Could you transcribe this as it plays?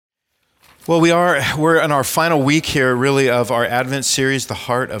Well, we're in our final week here, really, of our Advent series, The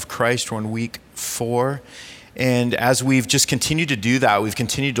Heart of Christ. We're in week 4. And as we've just continued to do that, we've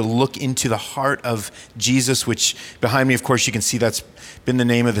continued to look into the heart of Jesus, which behind me, of course, you can see that's been the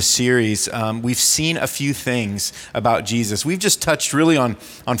name of the series. We've seen a few things about Jesus. We've just touched really on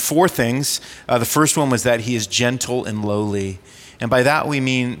 4 things. The first one was that he is gentle and lowly. And by that we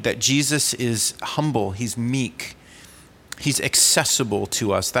mean that Jesus is humble, he's meek. He's accessible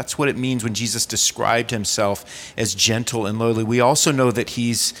to us. That's what it means when Jesus described himself as gentle and lowly. We also know that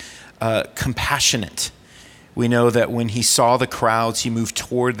he's compassionate. We know that when he saw the crowds, he moved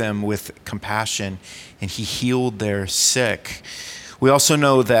toward them with compassion and he healed their sick. We also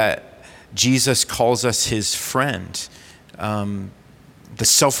know that Jesus calls us his friend. The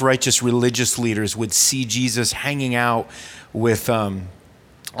self-righteous religious leaders would see Jesus hanging out with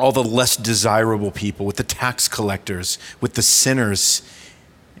all the less desirable people, with the tax collectors, with the sinners.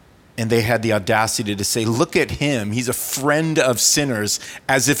 And they had the audacity to say, look at him, he's a friend of sinners,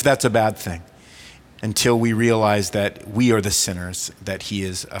 as if that's a bad thing. Until we realize that we are the sinners that he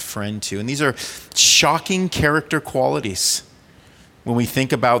is a friend to. And these are shocking character qualities when we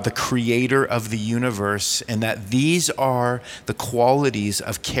think about the creator of the universe, and that these are the qualities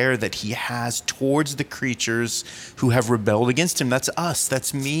of care that he has towards the creatures who have rebelled against him. That's us,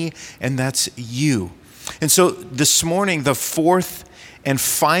 that's me, and that's you. And so this morning, the fourth and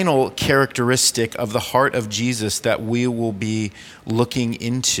final characteristic of the heart of Jesus that we will be looking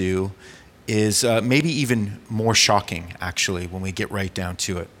into is maybe even more shocking, actually, when we get right down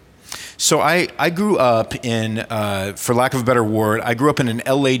to it. So I grew up in, for lack of a better word, I grew up in an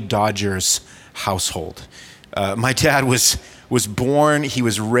LA Dodgers household. My dad was born, he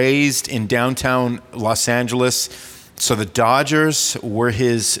was raised in downtown Los Angeles, so the Dodgers were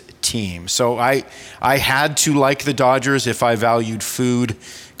his team. So I had to like the Dodgers if I valued food,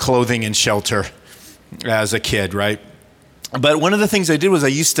 clothing, and shelter as a kid, right? But one of the things I did was I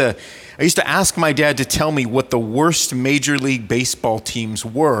used to ask my dad to tell me what the worst Major League Baseball teams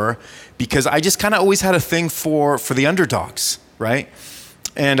were, because I just kind of always had a thing for the underdogs, right?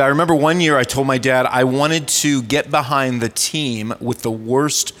 And I remember one year I told my dad I wanted to get behind the team with the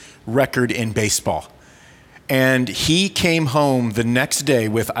worst record in baseball. And he came home the next day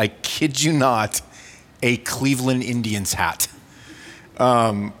with, I kid you not, a Cleveland Indians hat,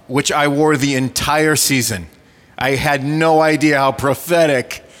 which I wore the entire season. I had no idea how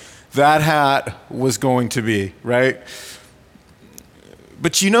prophetic that hat was going to be, right?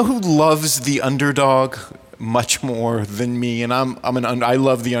 But you know who loves the underdog much more than me? And I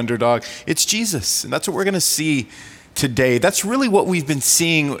love the underdog. It's Jesus. And that's what we're going to see today. That's really what we've been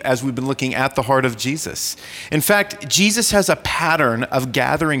seeing as we've been looking at the heart of Jesus. In fact, Jesus has a pattern of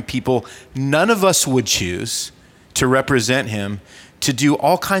gathering people none of us would choose to represent him, to do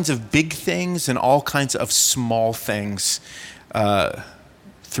all kinds of big things and all kinds of small things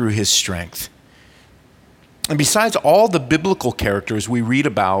through his strength. And besides all the biblical characters we read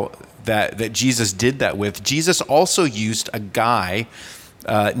about that Jesus did that with, Jesus also used a guy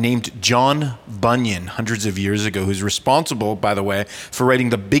named John Bunyan hundreds of years ago, who's responsible, by the way, for writing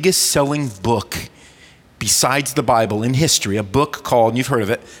the biggest selling book besides the Bible in history, a book called, and you've heard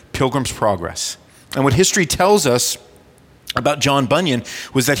of it, Pilgrim's Progress. And what history tells us about John Bunyan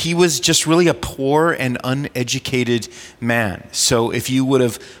was that he was just really a poor and uneducated man. So if you would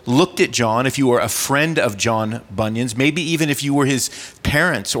have looked at John, if you were a friend of John Bunyan's, maybe even if you were his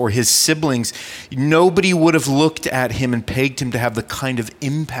parents or his siblings, nobody would have looked at him and pegged him to have the kind of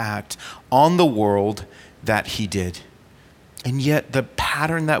impact on the world that he did. And yet the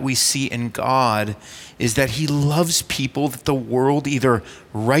pattern that we see in God is that he loves people that the world either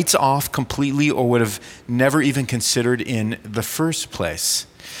writes off completely or would have never even considered in the first place.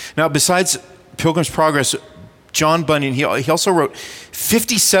 Now, besides Pilgrim's Progress, John Bunyan, he also wrote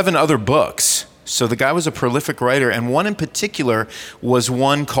 57 other books. So the guy was a prolific writer, and one in particular was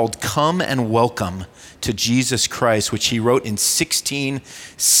one called Come and Welcome to Jesus Christ, which he wrote in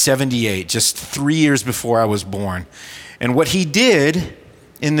 1678, just 3 years before I was born. And what he did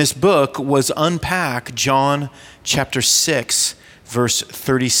in this book was unpack John chapter 6, verse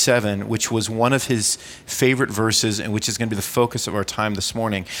 37, which was one of his favorite verses and which is going to be the focus of our time this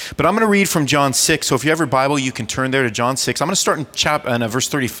morning. But I'm going to read from John 6. So if you have your Bible, you can turn there to John 6. I'm going to start in verse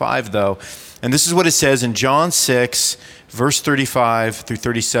 35, though. And this is what it says in John 6, verse 35 through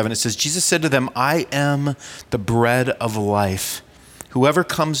 37. It says, Jesus said to them, I am the bread of life. Whoever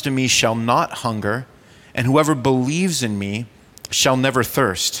comes to me shall not hunger, and whoever believes in me shall never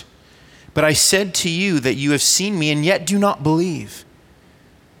thirst. But I said to you that you have seen me and yet do not believe.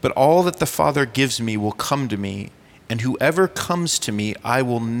 But all that the Father gives me will come to me, and whoever comes to me, I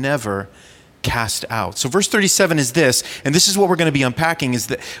will never cast out. So verse 37 is this, and this is what we're going to be unpacking, is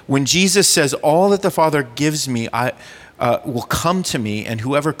that when Jesus says, all that the Father gives me, I will come to me, and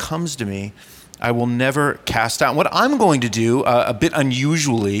whoever comes to me, I will never cast out. And what I'm going to do, a bit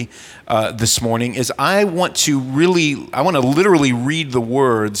unusually this morning, is I want to literally read the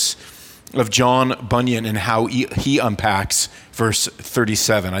words of John Bunyan and how he unpacks verse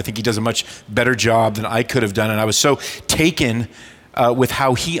 37. I think he does a much better job than I could have done, and I was so taken with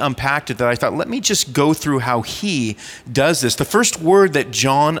how he unpacked it that I thought, let me just go through how he does this. The first word that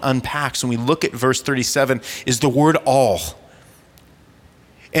John unpacks when we look at verse 37 is the word all.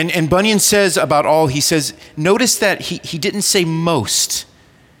 And Bunyan says about all, he says, notice that he didn't say most.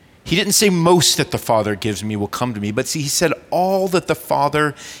 He didn't say most that the Father gives me will come to me, but see, he said all that the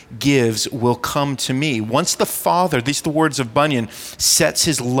Father gives will come to me. Once the Father, these are the words of Bunyan, sets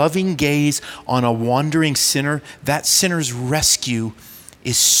his loving gaze on a wandering sinner, that sinner's rescue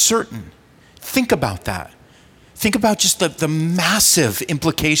is certain. Think about that. Think about just the massive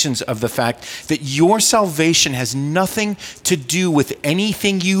implications of the fact that your salvation has nothing to do with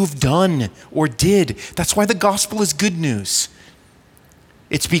anything you've done or did. That's why the gospel is good news.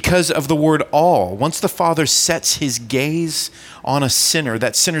 It's because of the word all. Once the Father sets his gaze on a sinner,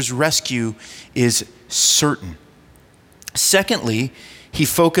 that sinner's rescue is certain. Secondly, he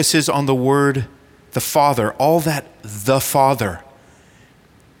focuses on the word the Father, all that the Father.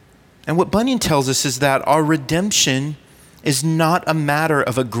 And what Bunyan tells us is that our redemption is not a matter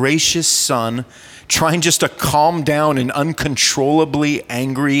of a gracious son trying just to calm down an uncontrollably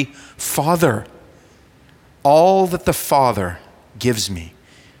angry father. All that the Father gives me.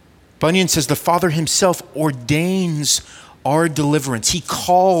 Bunyan says the Father himself ordains our deliverance. He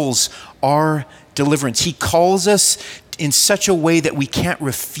calls our deliverance. He calls us in such a way that we can't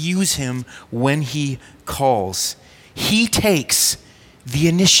refuse him when he calls. He takes the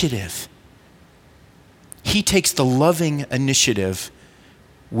initiative. He takes the loving initiative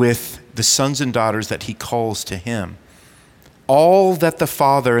with the sons and daughters that he calls to him. All that the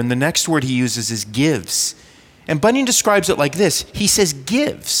Father, and the next word he uses is gives. And Bunyan describes it like this. He says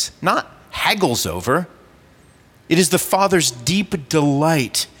gives, not haggles over. It is the Father's deep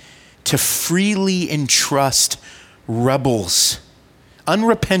delight to freely entrust rebels,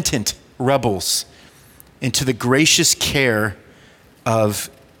 unrepentant rebels, into the gracious care of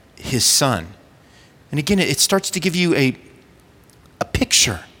his Son. And again, it starts to give you a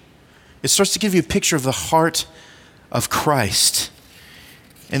picture. It starts to give you a picture of the heart of Christ.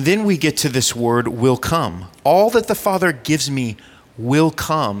 And then we get to this word, will come. All that the Father gives me will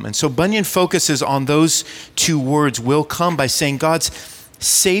come. And so Bunyan focuses on those two words, will come, by saying God's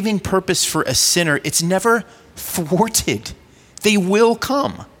saving purpose for a sinner, it's never thwarted. They will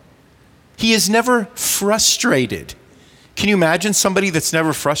come. He is never frustrated. Can you imagine somebody that's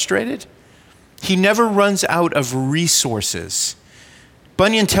never frustrated? He never runs out of resources.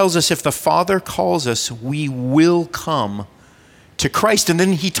 Bunyan tells us if the Father calls us, we will come to Christ. And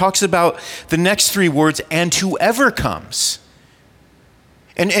then he talks about the next three words, and whoever comes.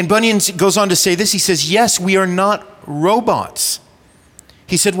 And Bunyan goes on to say this. He says, yes, we are not robots.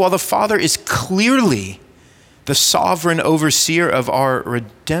 He said, while the Father is clearly the sovereign overseer of our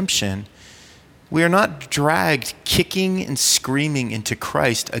redemption, we are not dragged kicking and screaming into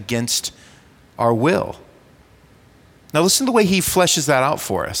Christ against our will. Now listen to the way he fleshes that out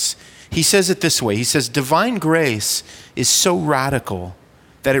for us. He says it this way. He says, divine grace is so radical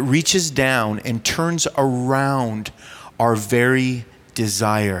that it reaches down and turns around our very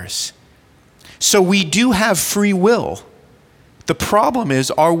desires. So we do have free will. The problem is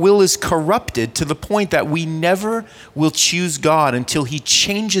our will is corrupted to the point that we never will choose God until he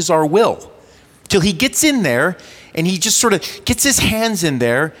changes our will. Till he gets in there and he just sort of gets his hands in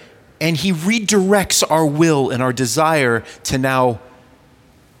there and he redirects our will and our desire to now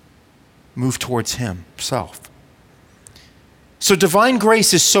move towards himself. So divine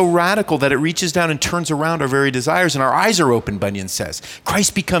grace is so radical that it reaches down and turns around our very desires, and our eyes are open, Bunyan says.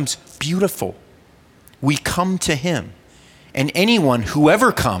 Christ becomes beautiful. We come to him, and anyone,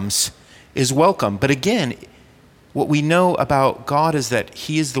 whoever comes, is welcome. But again, what we know about God is that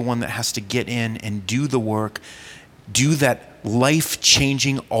he is the one that has to get in and do the work, do that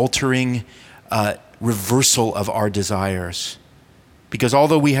life-changing, altering reversal of our desires. Because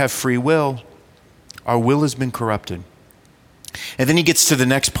although we have free will, our will has been corrupted. And then he gets to the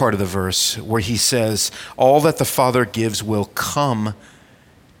next part of the verse where he says, all that the Father gives will come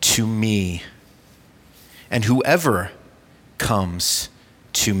to me. And whoever comes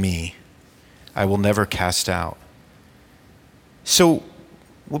to me, I will never cast out. So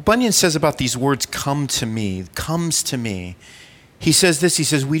what Bunyan says about these words, come to me, comes to me, he says this, he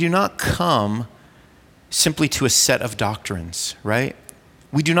says, we do not come simply to a set of doctrines, right?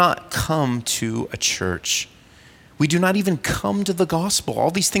 We do not come to a church. We do not even come to the gospel.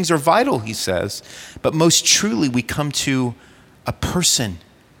 All these things are vital, he says, but most truly we come to a person.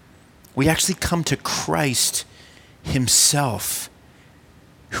 We actually come to Christ himself,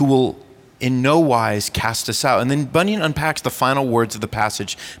 who will in no wise cast us out. And then Bunyan unpacks the final words of the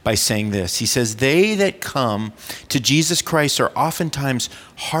passage by saying this. He says, they that come to Jesus Christ are oftentimes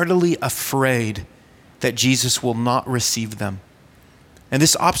heartily afraid that Jesus will not receive them. And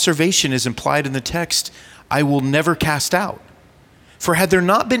this observation is implied in the text, I will never cast out. For had there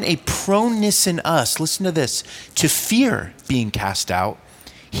not been a proneness in us, listen to this, to fear being cast out,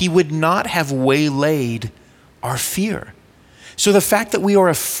 he would not have waylaid our fear. So the fact that we are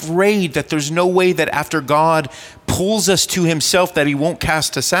afraid that there's no way that after God pulls us to himself that he won't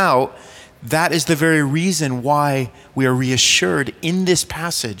cast us out, that is the very reason why we are reassured in this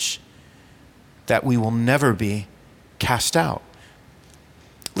passage that we will never be cast out.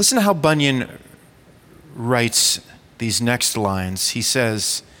 Listen to how Bunyan writes these next lines. He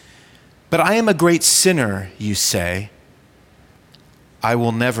says, but I am a great sinner, you say. I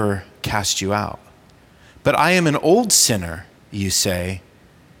will never cast you out. But I am an old sinner, you say.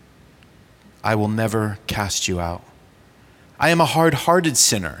 I will never cast you out. I am a hard-hearted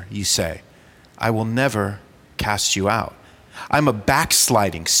sinner, you say. I will never cast you out. I'm a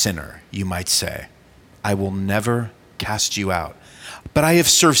backsliding sinner, you might say. I will never cast you out. But I have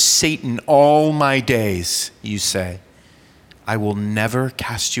served Satan all my days, you say. I will never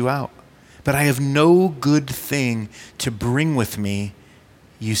cast you out. But I have no good thing to bring with me,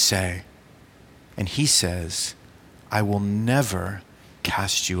 you say. And he says, I will never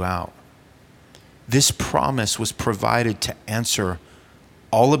cast you out. This promise was provided to answer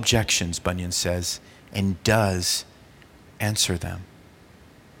all objections, Bunyan says, and does answer them.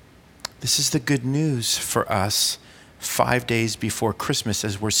 This is the good news for us 5 days before Christmas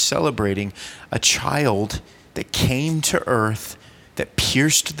as we're celebrating a child that came to earth, that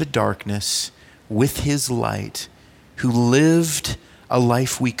pierced the darkness with his light, who lived a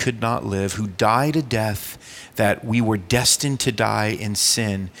life we could not live, who died a death that we were destined to die in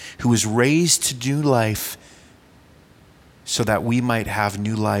sin, who was raised to new life so that we might have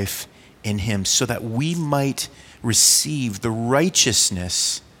new life in him, so that we might receive the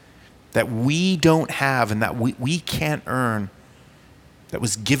righteousness that we don't have and that we can't earn, that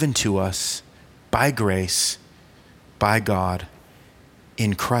was given to us by grace, by God,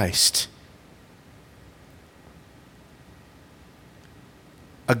 in Christ.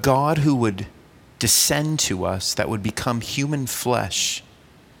 A God who would descend to us, that would become human flesh,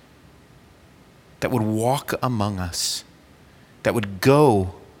 that would walk among us, that would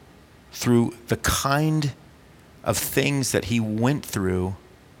go through the kind of things that he went through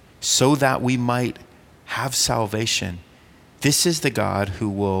so that we might have salvation. This is the God who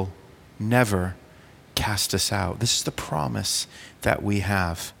will never cast us out. This is the promise that we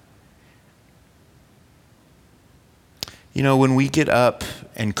have. You know, when we get up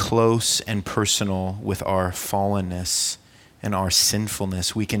and close and personal with our fallenness and our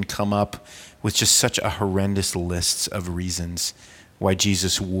sinfulness, we can come up with just such a horrendous list of reasons why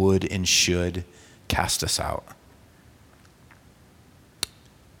Jesus would and should cast us out.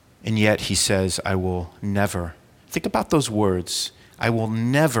 And yet he says, I will never. Think about those words. I will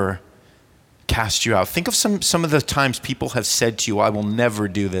never cast you out. Think of some of the times people have said to you, I will never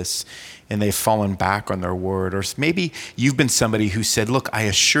do this, and they've fallen back on their word. Or maybe you've been somebody who said, look, I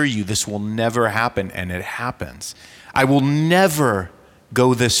assure you this will never happen, and it happens. I will never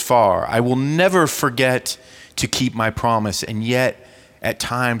go this far. I will never forget to keep my promise. And yet, at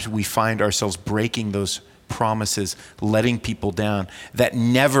times, we find ourselves breaking those promises, letting people down. That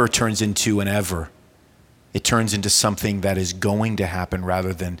never turns into an ever. It turns into something that is going to happen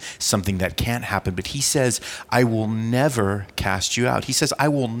rather than something that can't happen. But he says, I will never cast you out. He says, I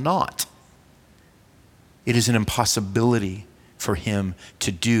will not. It is an impossibility for him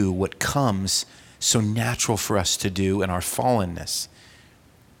to do what comes so natural for us to do in our fallenness.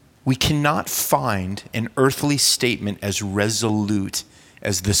 We cannot find an earthly statement as resolute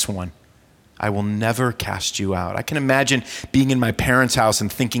as this one. I will never cast you out. I can imagine being in my parents' house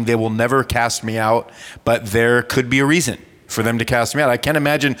and thinking they will never cast me out, but there could be a reason for them to cast me out. I can't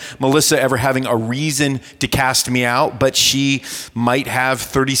imagine Melissa ever having a reason to cast me out, but she might have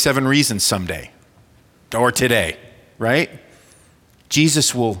 37 reasons someday or today, right?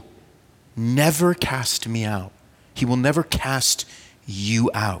 Jesus will never cast me out. He will never cast you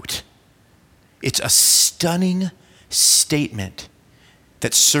out. It's a stunning statement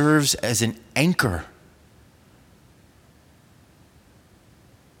that serves as an anchor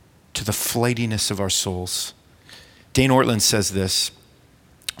to the flightiness of our souls. Dane Ortland says this: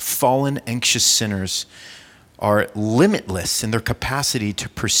 fallen, anxious sinners are limitless in their capacity to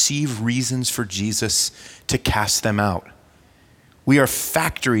perceive reasons for Jesus to cast them out. We are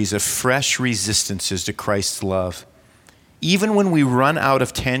factories of fresh resistances to Christ's love. Even when we run out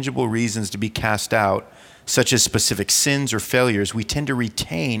of tangible reasons to be cast out, such as specific sins or failures, we tend to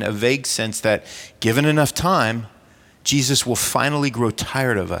retain a vague sense that, given enough time, Jesus will finally grow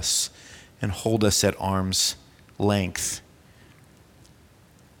tired of us and hold us at arm's length.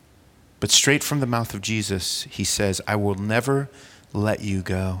 But straight from the mouth of Jesus, he says, I will never let you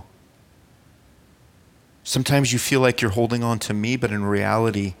go. Sometimes you feel like you're holding on to me, but in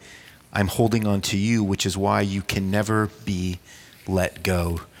reality, I'm holding on to you, which is why you can never be let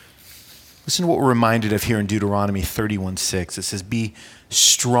go. Listen to what we're reminded of here in Deuteronomy 31:6. It says, be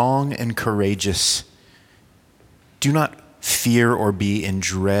strong and courageous. Do not fear or be in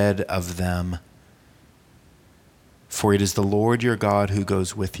dread of them. For it is the Lord your God who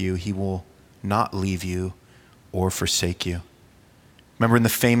goes with you. He will not leave you or forsake you. Remember in the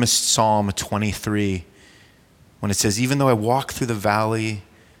famous Psalm 23, when it says, even though I walk through the valley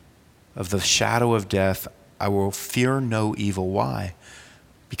of the shadow of death, I will fear no evil. Why?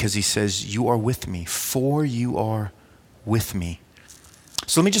 Because he says, you are with me, for you are with me.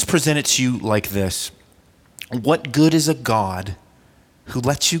 So let me just present it to you like this. What good is a God who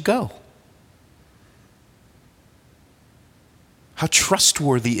lets you go? How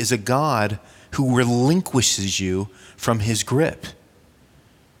trustworthy is a God who relinquishes you from his grip?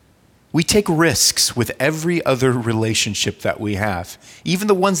 We take risks with every other relationship that we have, even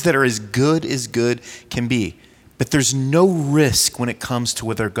the ones that are as good can be. But there's no risk when it comes to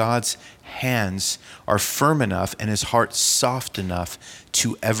whether God's hands are firm enough and his heart soft enough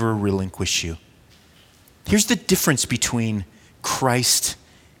to ever relinquish you. Here's the difference between Christ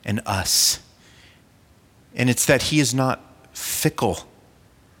and us. And it's that he is not fickle.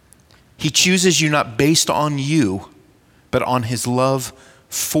 He chooses you not based on you, but on his love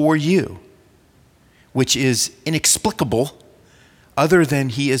for you, which is inexplicable, other than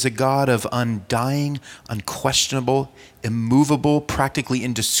he is a God of undying, unquestionable, immovable, practically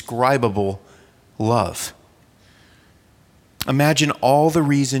indescribable love. Imagine all the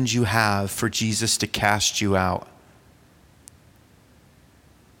reasons you have for Jesus to cast you out.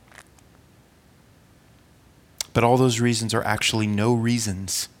 But all those reasons are actually no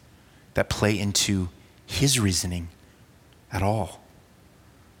reasons that play into his reasoning at all.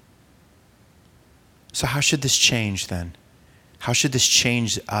 So how should this change then? How should this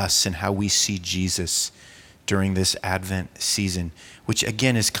change us and how we see Jesus during this Advent season, which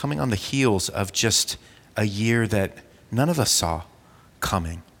again is coming on the heels of just a year that none of us saw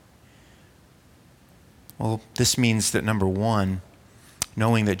coming? Well, this means that number one,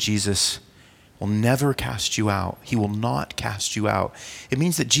 knowing that Jesus will never cast you out. He will not cast you out. It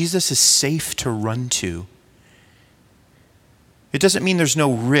means that Jesus is safe to run to. It doesn't mean there's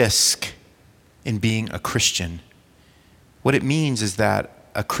no risk in being a Christian. What it means is that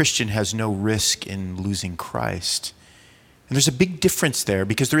a Christian has no risk in losing Christ. And there's a big difference there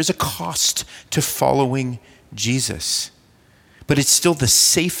because there is a cost to following Jesus. But it's still the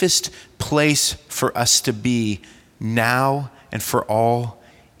safest place for us to be now and for all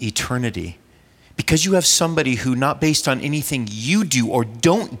eternity. Because you have somebody who, not based on anything you do or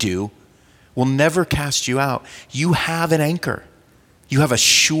don't do, will never cast you out. You have an anchor. You have a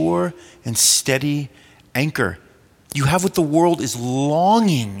sure and steady anchor. You have what the world is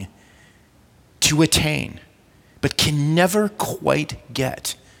longing to attain, but can never quite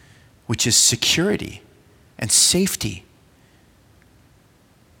get, which is security and safety.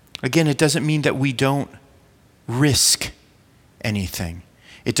 Again, it doesn't mean that we don't risk anything.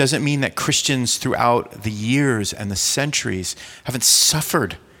 It doesn't mean that Christians throughout the years and the centuries haven't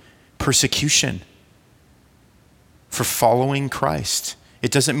suffered persecution for following Christ.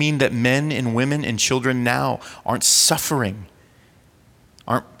 It doesn't mean that men and women and children now aren't suffering,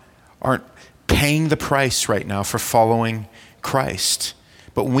 aren't paying the price right now for following Christ.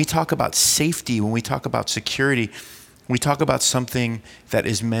 But when we talk about safety, when we talk about security, we talk about something that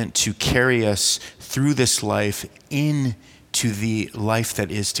is meant to carry us through this life into the life that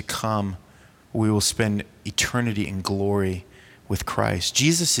is to come. We will spend eternity in glory with Christ.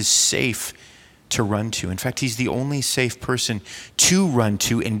 Jesus is safe to run to. In fact, he's the only safe person to run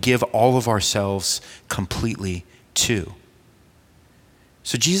to and give all of ourselves completely to.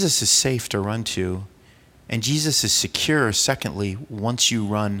 So Jesus is safe to run to, and Jesus is secure, secondly, once you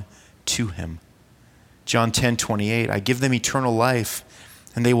run to him. John 10:28, I give them eternal life,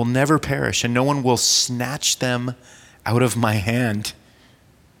 and they will never perish, and no one will snatch them out of my hand.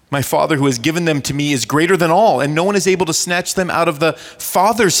 My Father who has given them to me is greater than all, and no one is able to snatch them out of the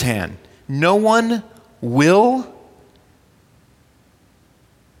Father's hand. No one will.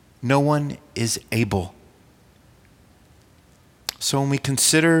 No one is able. So when we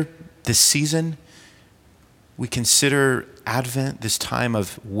consider this season, we consider Advent, this time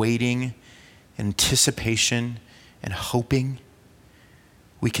of waiting, anticipation, and hoping.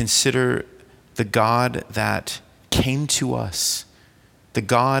 We consider the God that came to us, the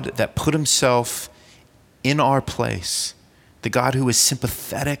God that put himself in our place, the God who is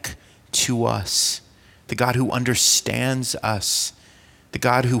sympathetic to us, the God who understands us, the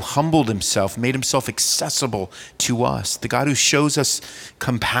God who humbled himself, made himself accessible to us, the God who shows us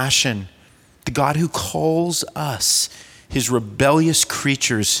compassion, the God who calls us, his rebellious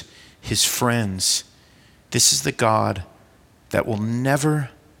creatures, his friends. This is the God that will never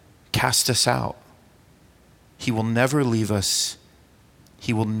cast us out. He will never leave us.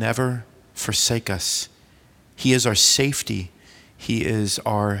 He will never forsake us. He is our safety. He is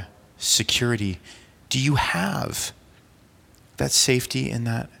our security. Do you have that safety and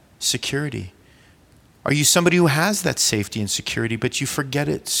that security? Are you somebody who has that safety and security, but you forget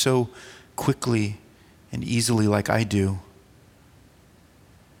it so quickly and easily like I do?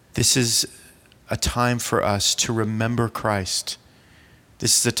 This is a time for us to remember Christ.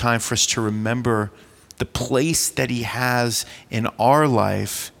 This is a time for us to remember the place that he has in our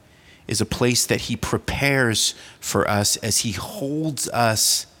life is a place that he prepares for us as he holds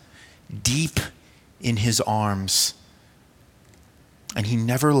us deep in his arms. And he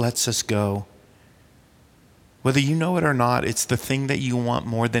never lets us go. Whether you know it or not, it's the thing that you want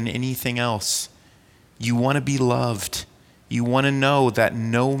more than anything else. You want to be loved. You want to know that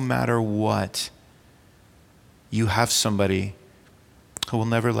no matter what, you have somebody who will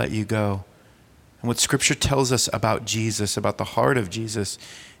never let you go. And what Scripture tells us about Jesus, about the heart of Jesus,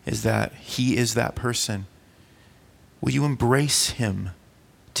 is that he is that person. Will you embrace him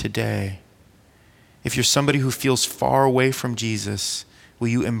today? If you're somebody who feels far away from Jesus, will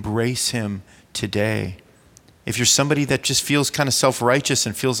you embrace him today? If you're somebody that just feels kind of self-righteous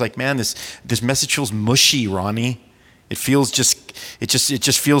and feels like, man, this message feels mushy, Ronnie. It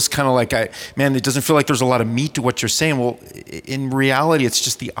just feels kind of like, it doesn't feel like there's a lot of meat to what you're saying. Well, in reality, it's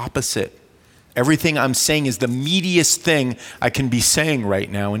just the opposite. Everything I'm saying is the meatiest thing I can be saying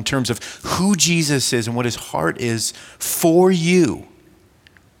right now in terms of who Jesus is and what his heart is for you.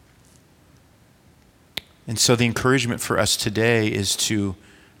 And so the encouragement for us today is to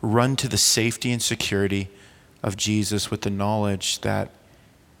run to the safety and security of Jesus with the knowledge that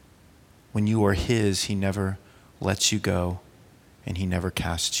when you are his, he never lets you go and he never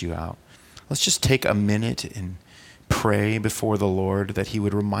casts you out. Let's just take a minute and pray before the Lord that he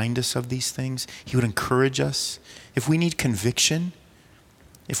would remind us of these things. He would encourage us. If we need conviction,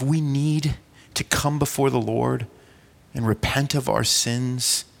 if we need to come before the Lord and repent of our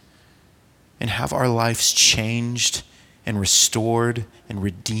sins and have our lives changed and restored and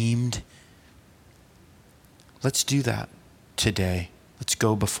redeemed, let's do that today. Let's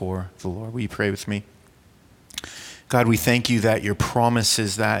go before the Lord. Will you pray with me? God, we thank you that your promise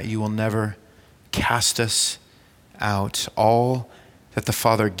is that you will never cast us out. All that the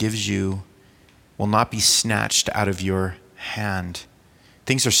Father gives you will not be snatched out of your hand.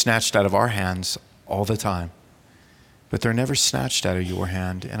 Things are snatched out of our hands all the time, but they're never snatched out of your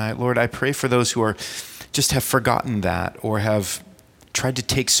hand. And Lord, I pray for those who just have forgotten that or have tried to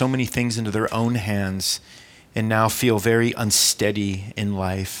take so many things into their own hands and now feel very unsteady in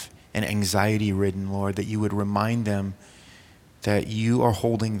life and anxiety-ridden, Lord, that you would remind them that you are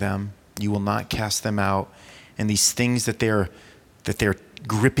holding them, you will not cast them out, and these things that they're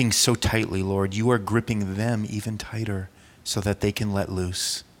gripping so tightly, Lord, you are gripping them even tighter so that they can let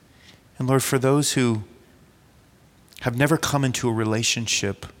loose. And Lord, for those who have never come into a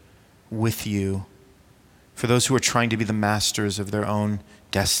relationship with you, for those who are trying to be the masters of their own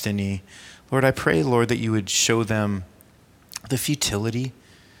destiny, Lord, I pray, Lord, that you would show them the futility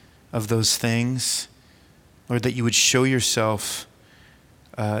of those things. Lord, that you would show yourself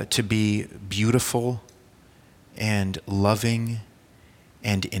to be beautiful and loving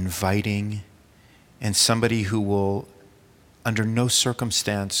and inviting and somebody who will, under no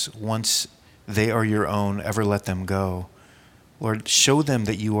circumstance, once they are your own, ever let them go. Lord, show them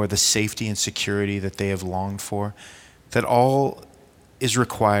that you are the safety and security that they have longed for, that all is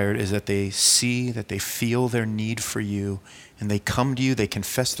required is that they see, that they feel their need for you, and they come to you, they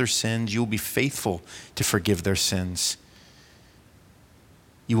confess their sins. You will be faithful to forgive their sins.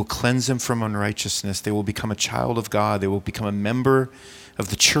 You will cleanse them from unrighteousness. They will become a child of God. They will become a member of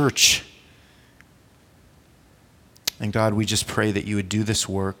the church. And God, we just pray that you would do this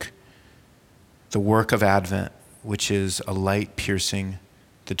work, the work of Advent, which is a light piercing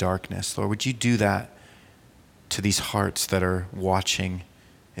the darkness. Lord, would you do that to these hearts that are watching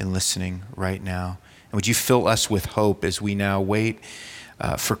and listening right now? And would you fill us with hope as we now wait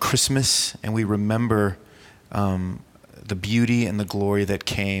for Christmas and we remember the beauty and the glory that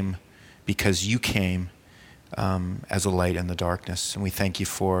came because you came as a light in the darkness. And we thank you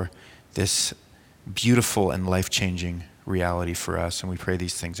for this beautiful and life-changing reality for us. And we pray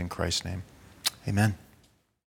these things in Christ's name. Amen.